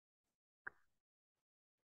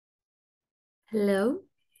Hello,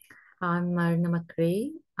 I'm Marina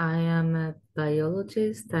Makri. I am a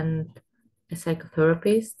biologist and a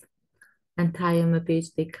psychotherapist, and I am a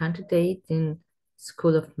PhD candidate in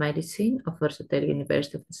School of Medicine of Aristotle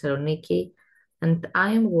University of Thessaloniki, and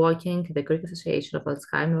I am working in the Greek Association of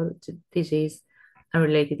Alzheimer's disease and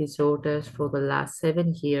related disorders for the last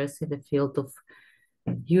 7 years in the field of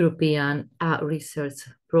European research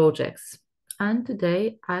projects. And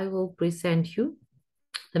today I will present you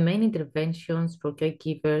the main interventions for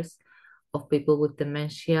caregivers of people with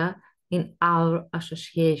dementia in our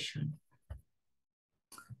association.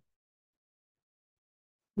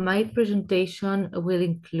 My presentation will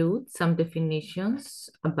include some definitions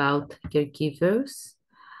about caregivers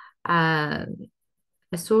and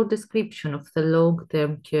a short description of the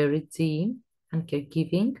long-term care regime and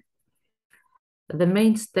caregiving, the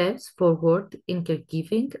main steps forward in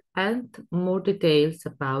caregiving, and more details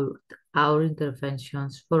about our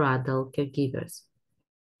interventions for adult caregivers.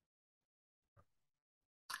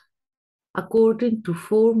 According to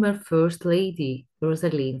former First Lady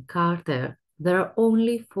Rosalind Carter, there are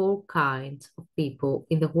only four kinds of people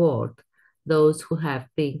in the world: those who have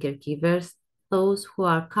been caregivers, those who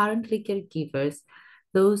are currently caregivers,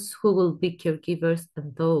 those who will be caregivers,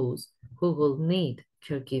 and those who will need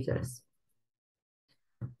caregivers.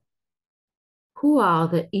 Who are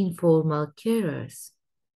the informal carers?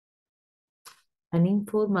 An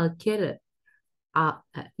informal carer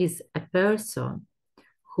is a person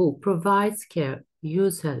who provides care,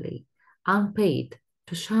 usually unpaid,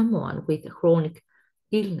 to someone with chronic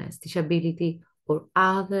illness, disability, or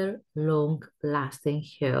other long-lasting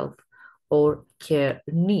health or care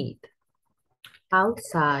need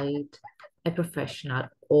outside a professional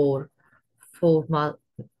or formal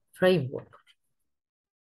framework.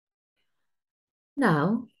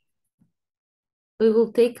 Now, we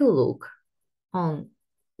will take a look on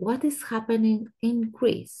what is happening in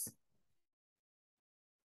Greece.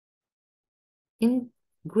 In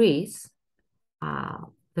Greece,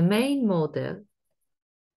 the main model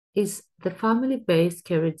is the family-based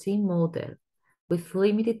care regime model with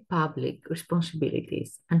limited public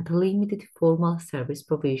responsibilities and limited formal service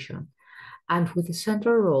provision, and with a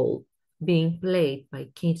central role being played by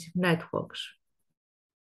kinship networks.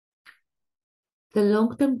 The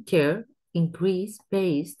long-term care in Greece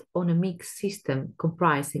based on a mixed system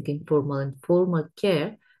comprising informal and formal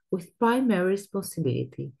care with primary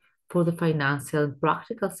responsibility for the financial and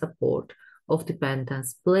practical support of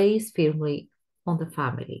dependents placed firmly on the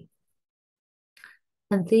family.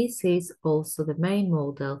 And this is also the main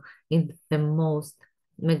model in the most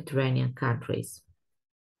Mediterranean countries.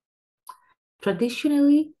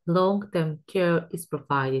 Traditionally, long-term care is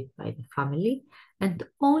provided by the family, and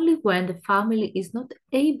only when the family is not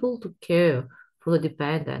able to care for the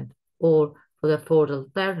dependent or for the afford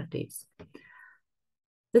alternatives.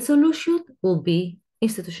 The solution will be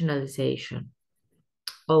institutionalization.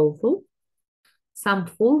 Although some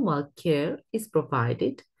formal care is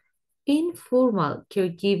provided, informal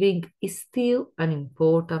caregiving is still an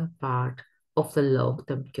important part of the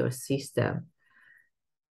long-term care system.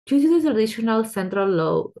 Due to the traditional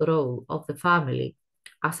central role of the family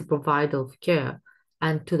as a provider of care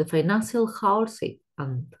and to the financial hardship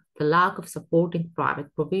and the lack of supporting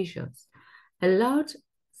private provisions, a large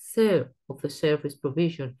share of the service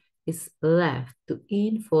provision is left to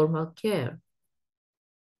informal care.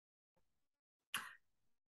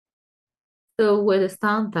 So we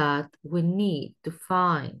understand that we need to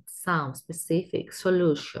find some specific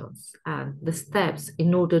solutions and the steps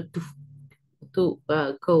in order to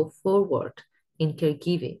go forward in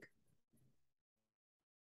caregiving.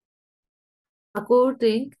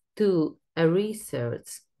 According to a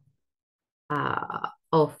research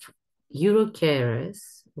of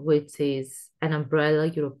Eurocarers, which is an umbrella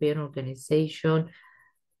European organization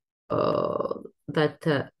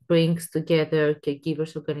that brings together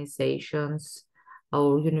caregivers organizations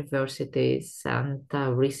or universities and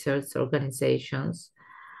research organizations,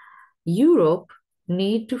 Europe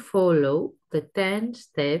need to follow the 10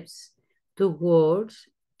 steps towards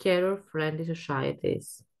carer-friendly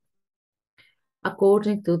societies.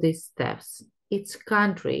 According to these steps, each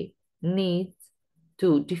country needs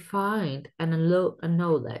to define and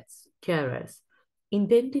acknowledge carers,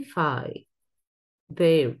 identify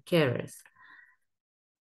their carers,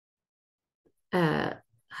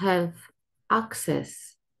 have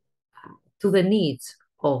access to the needs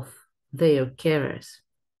of their carers.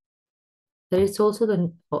 There is also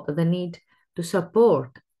the need to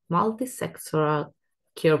support multi-sectoral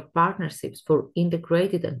care partnerships for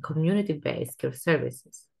integrated and community-based care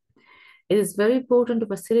services. It is very important to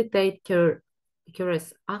facilitate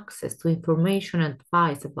carers' access to information and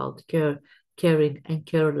advice about care caring and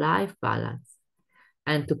care-life balance,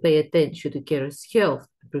 and to pay attention to carers' health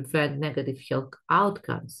to prevent negative health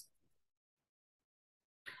outcomes.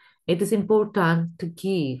 It is important to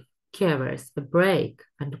give carers a break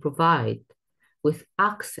and to provide with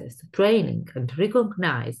access to training and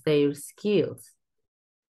recognize their skills.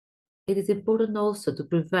 It is important also to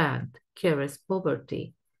prevent carers'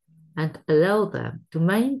 poverty and allow them to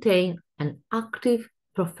maintain an active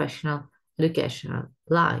professional educational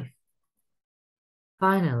life.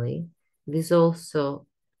 Finally, it is also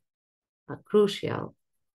crucial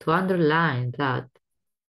to underline that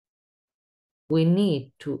we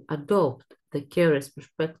need to adopt the carer's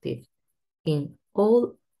perspective in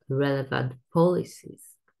all relevant policies.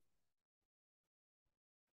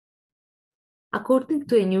 According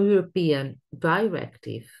to a new European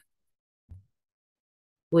directive,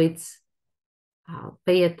 which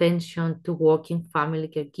pay attention to working family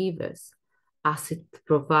caregivers, as it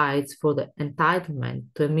provides for the entitlement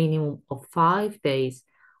to a minimum of 5 days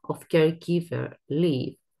of caregiver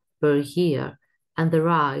leave per year and the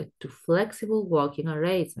right to flexible working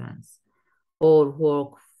arrangements or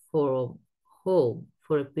work from home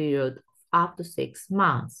for a period of up to 6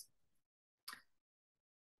 months.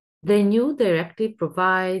 The new directive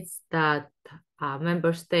provides that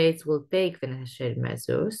member states will take the necessary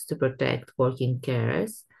measures to protect working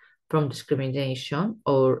carers from discrimination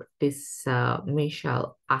or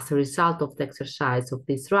dismissal as a result of the exercise of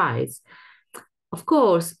these rights. Of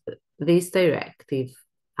course, this directive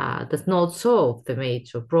does not solve the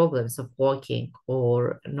major problems of working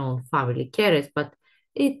or non-family carers, but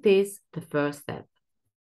it is the first step.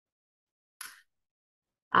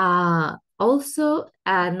 Also,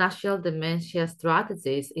 national dementia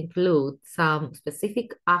strategies include some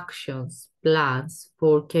specific actions plans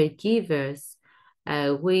for caregivers,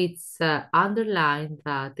 which underline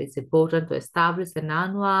that it's important to establish an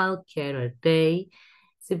annual carer day.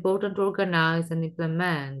 It's important to organize and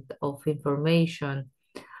implement of information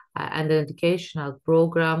and educational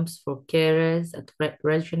programs for carers at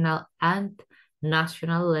regional and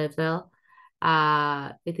national level.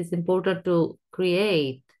 It is important to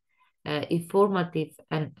create informative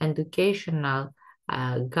and educational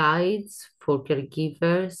guides for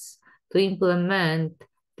caregivers, to implement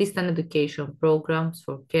distant education programs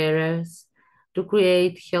for carers, to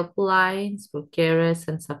create helplines for carers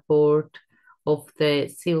and support of the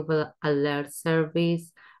Silver Alert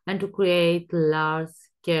Service, and to create large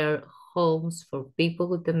care homes for people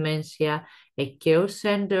with dementia, a care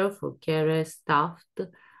center for carers staffed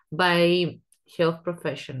by health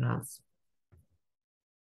professionals.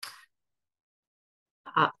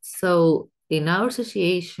 So in our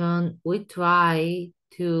association, we try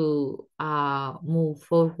to move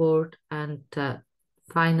forward and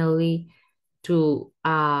finally to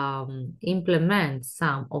implement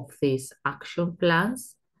some of these action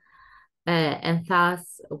plans. And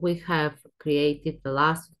thus, we have created the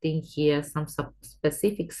last 15 years some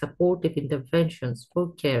specific supportive interventions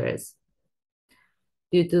for carers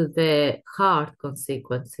due to the hard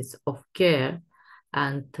consequences of care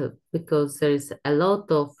and because there is a lot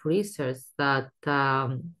of research that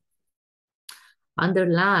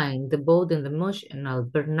underline the both and emotional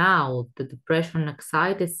burnout, the depression,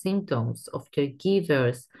 anxiety symptoms of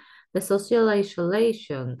caregivers, the social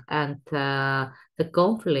isolation, and the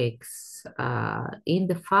conflicts in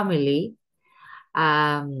the family.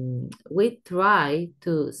 We try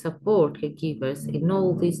to support caregivers in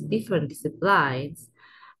all these different disciplines,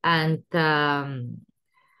 and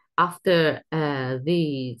after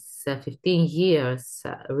these 15 years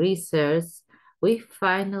research, we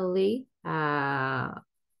finally have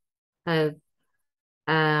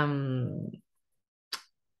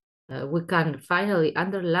we can finally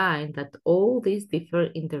underline that all these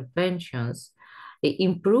different interventions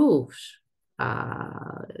improves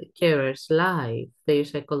carers' life, their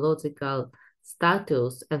psychological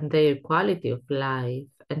status, and their quality of life,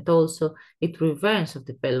 and also it prevents of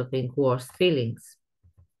developing worse feelings.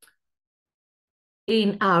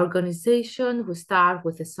 In our organization, we start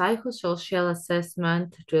with a psychosocial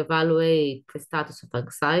assessment to evaluate the status of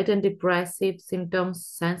anxiety and depressive symptoms,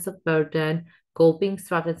 sense of burden, coping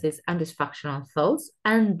strategies, and dysfunctional thoughts.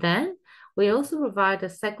 And then we also provide a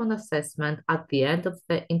second assessment at the end of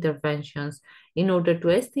the interventions in order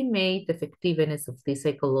to estimate the effectiveness of these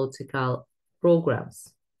psychological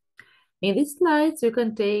programs. In these slides, you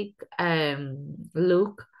can take a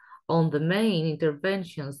look on the main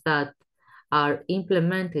interventions that are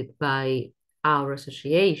implemented by our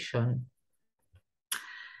association.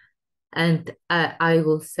 And I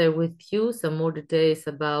will share with you some more details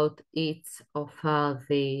about each of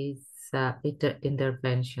these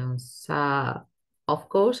interventions. Of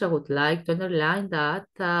course, I would like to underline that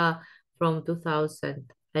from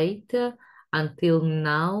 2008 until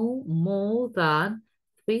now, more than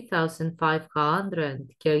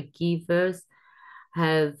 3,500 caregivers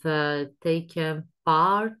have taken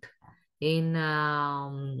part in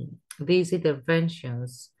these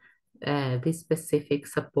interventions, these specific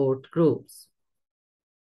support groups.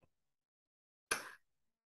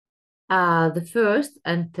 The first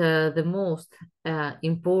and the most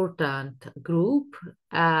important group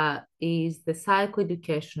is the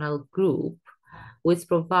psychoeducational group, which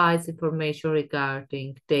provides information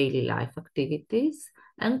regarding daily life activities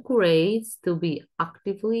and encourages to be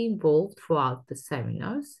actively involved throughout the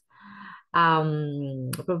seminars,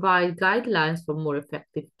 provide guidelines for more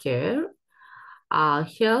effective care,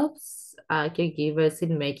 helps caregivers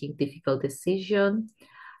in making difficult decisions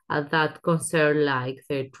that concern like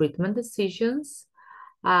their treatment decisions,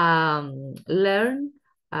 learn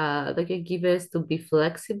the caregivers to be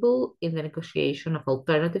flexible in the negotiation of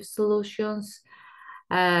alternative solutions.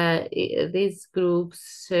 These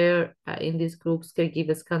groups share, in these groups,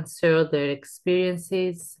 caregivers can share their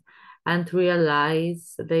experiences and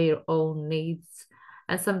realize their own needs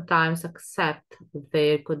and sometimes accept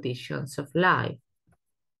their conditions of life.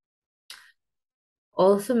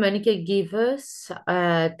 Also, many caregivers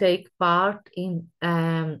take part in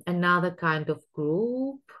another kind of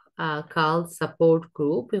group called support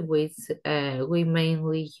group, in which we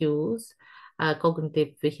mainly use cognitive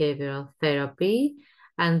behavioral therapy.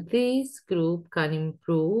 And this group can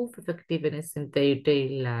improve effectiveness in their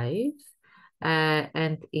daily life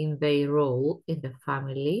and in their role in the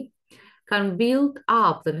family, can build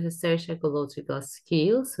up the necessary psychological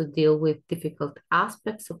skills to deal with difficult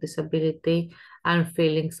aspects of disability and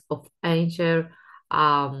feelings of anger,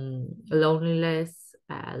 loneliness,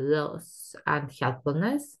 loss, and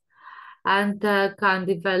helplessness, and can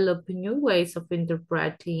develop new ways of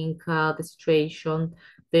interpreting the situation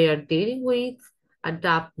they are dealing with,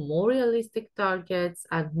 adapt more realistic targets,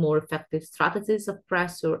 and more effective strategies of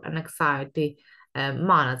pressure and anxiety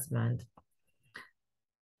management.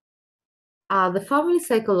 The family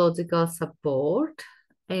psychological support,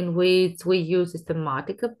 in which we use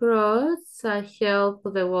systematic approach, help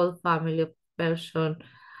the whole family of person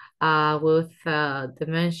with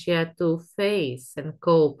dementia to face and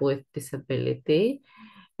cope with disability,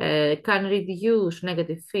 can reduce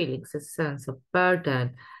negative feelings, a sense of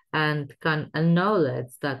burden, and can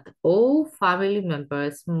acknowledge that all family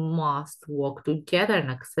members must work together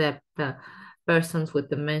and accept persons with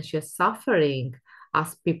dementia suffering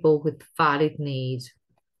as people with valid needs.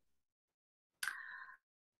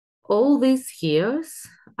 All these years,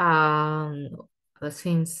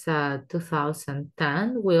 since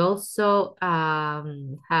 2010, we also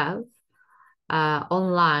have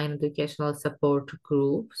online educational support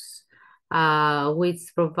groups,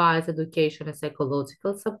 which provides education and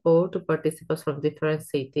psychological support to participants from different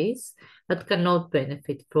cities that cannot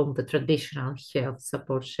benefit from the traditional health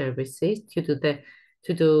support services due to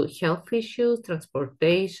health issues,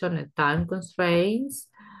 transportation, and time constraints.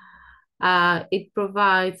 It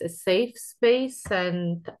provides a safe space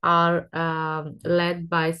and are led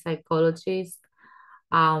by psychologists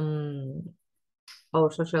um,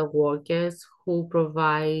 or social workers who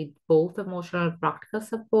provide both emotional and practical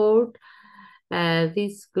support.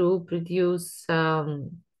 This group reduces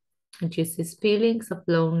feelings of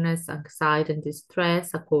loneliness, anxiety, and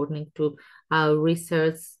distress, according to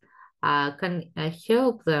research, can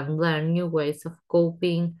help them learn new ways of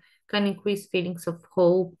coping, can increase feelings of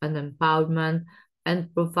hope and empowerment,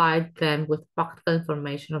 and provide them with practical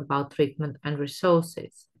information about treatment and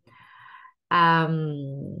resources.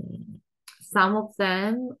 Um, some of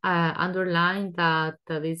them underline that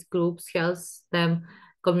these groups helps them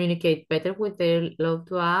communicate better with their loved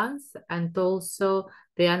ones, and also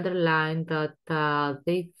they underline that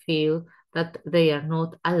they feel that they are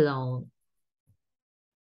not alone.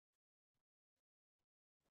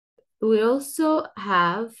 We also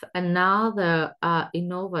have another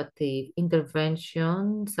innovative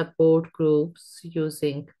intervention support groups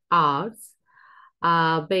using arts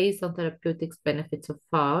based on therapeutics benefits of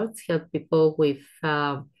arts, help people with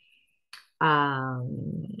um,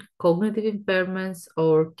 cognitive impairments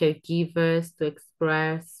or caregivers to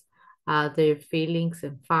express their feelings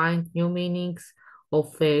and find new meanings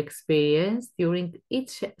of their experience. During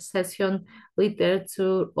each session,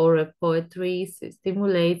 literature or poetry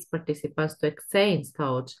stimulates participants to exchange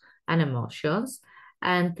thoughts and emotions.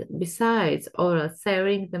 And besides oral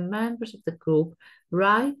sharing, the members of the group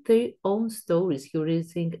write their own stories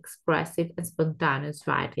using expressive and spontaneous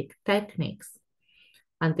writing techniques.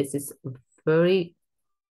 And this is very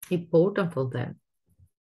important for them.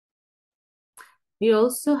 We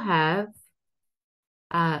also have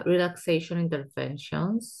relaxation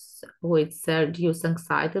interventions, which reduce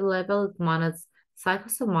anxiety level, manage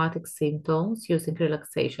psychosomatic symptoms using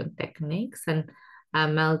relaxation techniques, and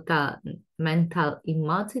mental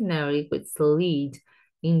imaginary, which lead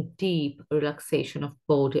in deep relaxation of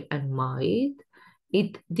body and mind.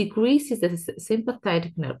 It decreases the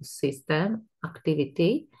sympathetic nervous system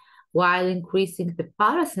activity while increasing the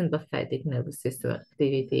parasympathetic nervous system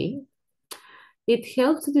activity. It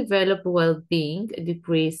helps to develop well-being,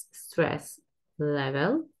 decrease stress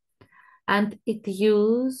level, and it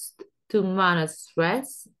used to manage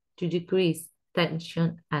stress, to decrease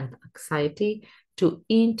tension and anxiety, to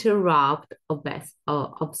interrupt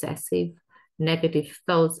obsessive negative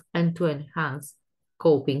thoughts, and to enhance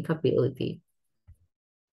coping ability.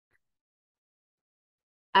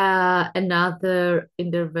 Another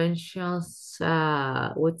interventions,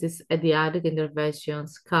 which is adiatic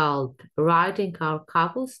interventions called Writing Our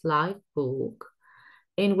Couples Life Book,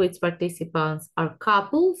 in which participants are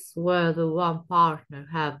couples where the one partner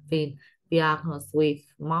have been diagnosed with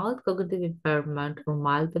mild cognitive impairment or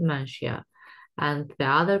mild dementia, and the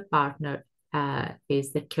other partner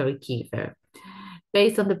is the caregiver.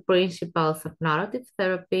 Based on the principles of narrative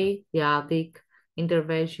therapy, the adic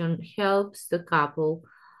intervention helps the couple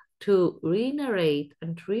to re-narrate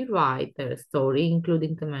and rewrite their story,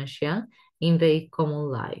 including dementia, in their common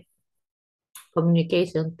life.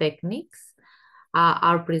 Communication techniques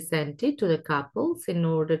are presented to the couples in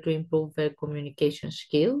order to improve their communication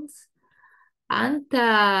skills. And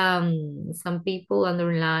some people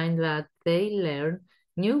underline that they learn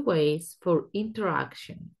new ways for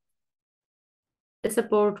interaction. The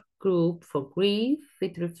support group for grief,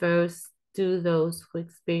 it refers to those who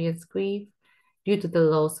experience grief due to the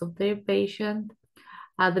loss of their patient.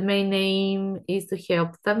 The main aim is to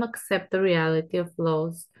help them accept the reality of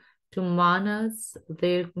loss, to manage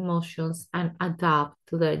their emotions and adapt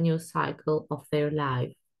to the new cycle of their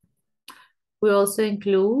life. We also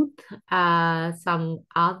include some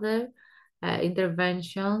other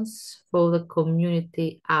interventions for the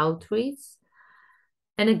community outreach.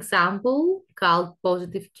 An example called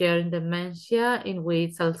Positive Care in Dementia, in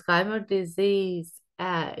which Alzheimer's Disease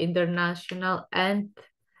International and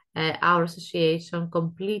our association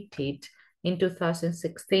completed in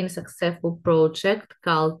 2016 a successful project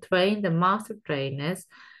called Train the Master Trainers,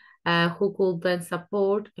 who could then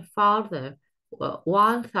support a further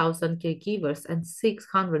 1,000 caregivers and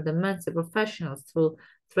 600 dementia professionals through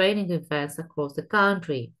training events across the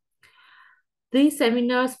country. These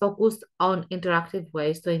seminars focused on interactive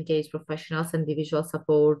ways to engage professionals and individuals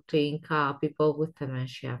supporting people with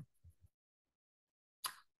dementia.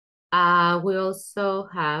 We also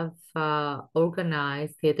have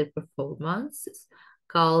organized theater performances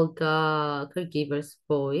called Caregivers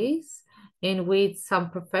Voice, in which some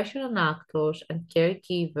professional actors and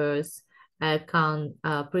caregivers can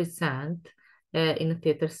present in a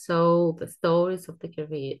theater show the stories of the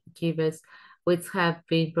caregivers which have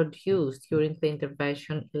been produced during the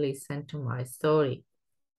intervention Listen to My Story.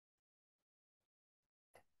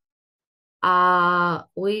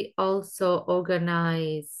 We also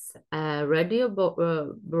organize a radio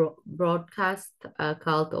broadcast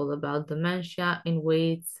called All About Dementia, in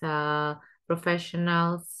which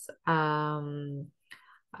professionals uh,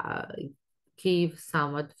 give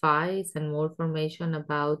some advice and more information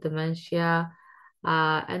about dementia.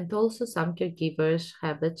 And also some caregivers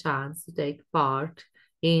have the chance to take part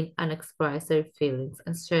in and express their feelings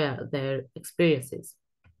and share their experiences.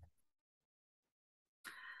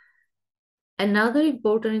 Another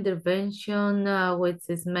important intervention, which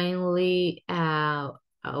is mainly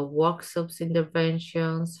workshops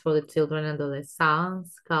interventions for the children and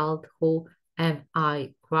adolescents, called Who Am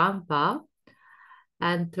I Grandpa?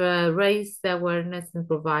 And raise the awareness and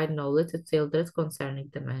provide knowledge to children concerning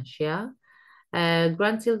dementia.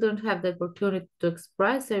 Grandchildren have the opportunity to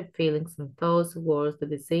express their feelings and thoughts towards the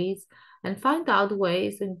disease and find out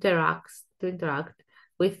ways to interact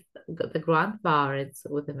with the grandparents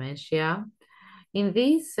with dementia. In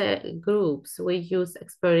these groups, we use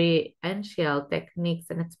experiential techniques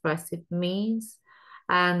and expressive means,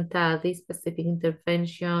 and this specific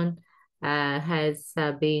intervention has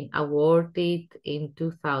been awarded in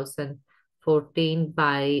 2014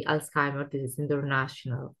 by Alzheimer's Disease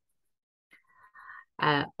International.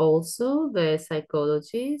 Also, the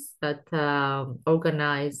psychologists that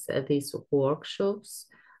organize these workshops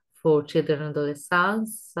for children and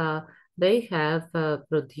adolescents, they have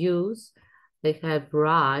produced, they have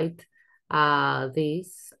write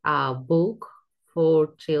this book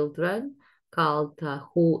for children called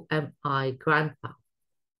Who Am I Grandpa?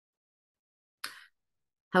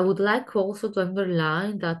 I would like also to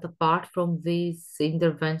underline that apart from these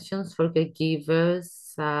interventions for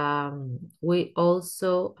caregivers, we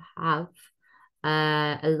also have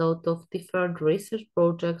a lot of different research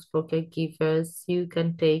projects for caregivers. You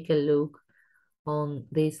can take a look on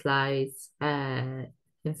these slides in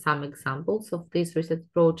some examples of these research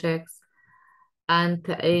projects. And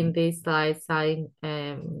in these slides, I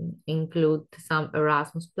include some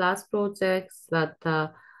Erasmus Plus projects that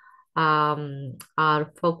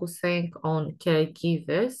are focusing on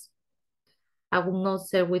caregivers. I will not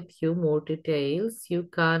share with you more details. You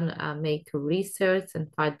can make research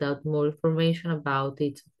and find out more information about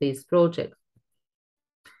each of these projects.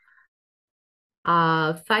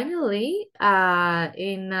 Finally,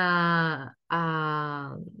 in the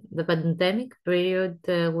pandemic period,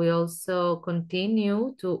 we also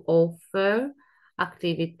continue to offer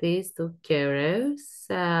activities to carers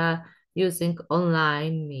using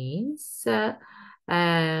online means.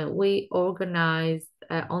 We organized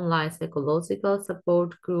online psychological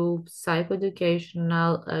support groups,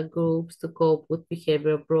 psychoeducational groups to cope with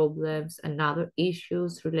behavioral problems and other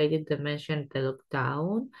issues related to dementia and the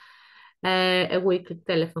lockdown, a weekly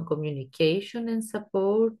telephone communication and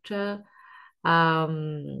support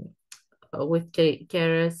um, with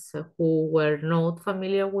carers who were not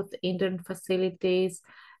familiar with internet facilities,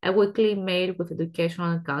 a weekly mail with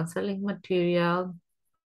educational and counseling material,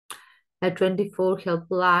 a 24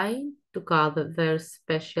 helpline to cover their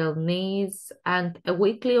special needs, and a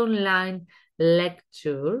weekly online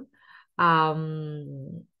lecture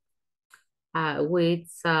which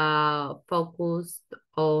focused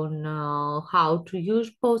on how to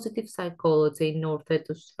use positive psychology in order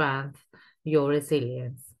to strengthen your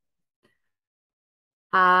resilience.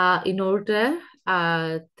 In order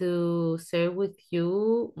to share with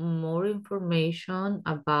you more information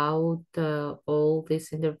about all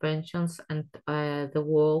these interventions and the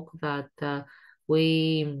work that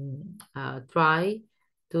we try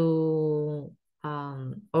to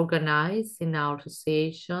organize in our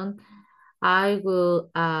association, I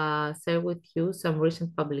will share with you some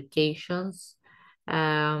recent publications.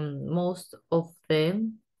 Most of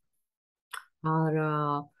them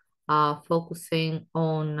are focusing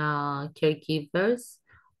on caregivers.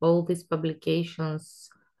 All these publications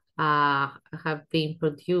have been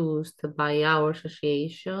produced by our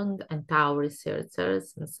association and our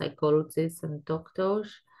researchers and psychologists and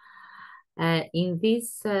doctors. In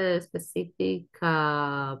this specific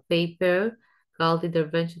paper called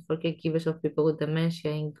Intervention for Caregivers of People with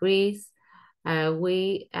Dementia in Greece,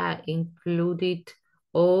 we included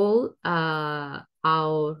all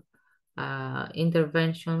our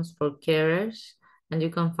interventions for carers, and you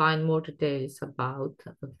can find more details about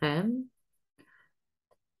them.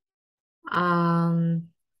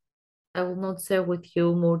 I will not share with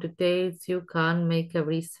you more details. You can make a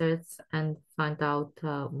research and find out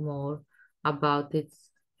more about its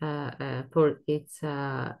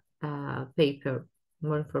paper,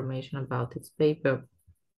 more information about its paper.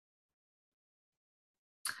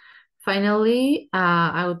 Finally,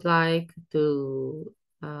 I would like to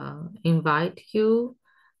invite you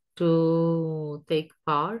to take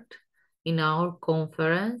part in our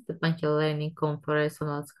conference, the Pan-Hellenic Conference on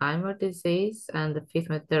Alzheimer's disease and the Fifth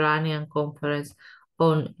Mediterranean Conference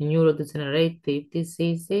on Neurodegenerative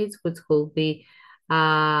Diseases, which will be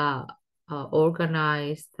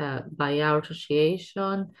organized by our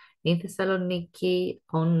association in Thessaloniki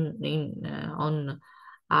on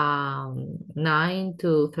 9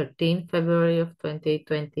 to 13 February of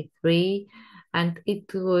 2023. And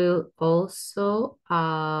it will also,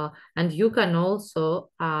 and you can also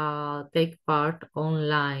take part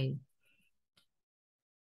online.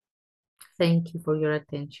 Thank you for your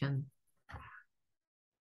attention.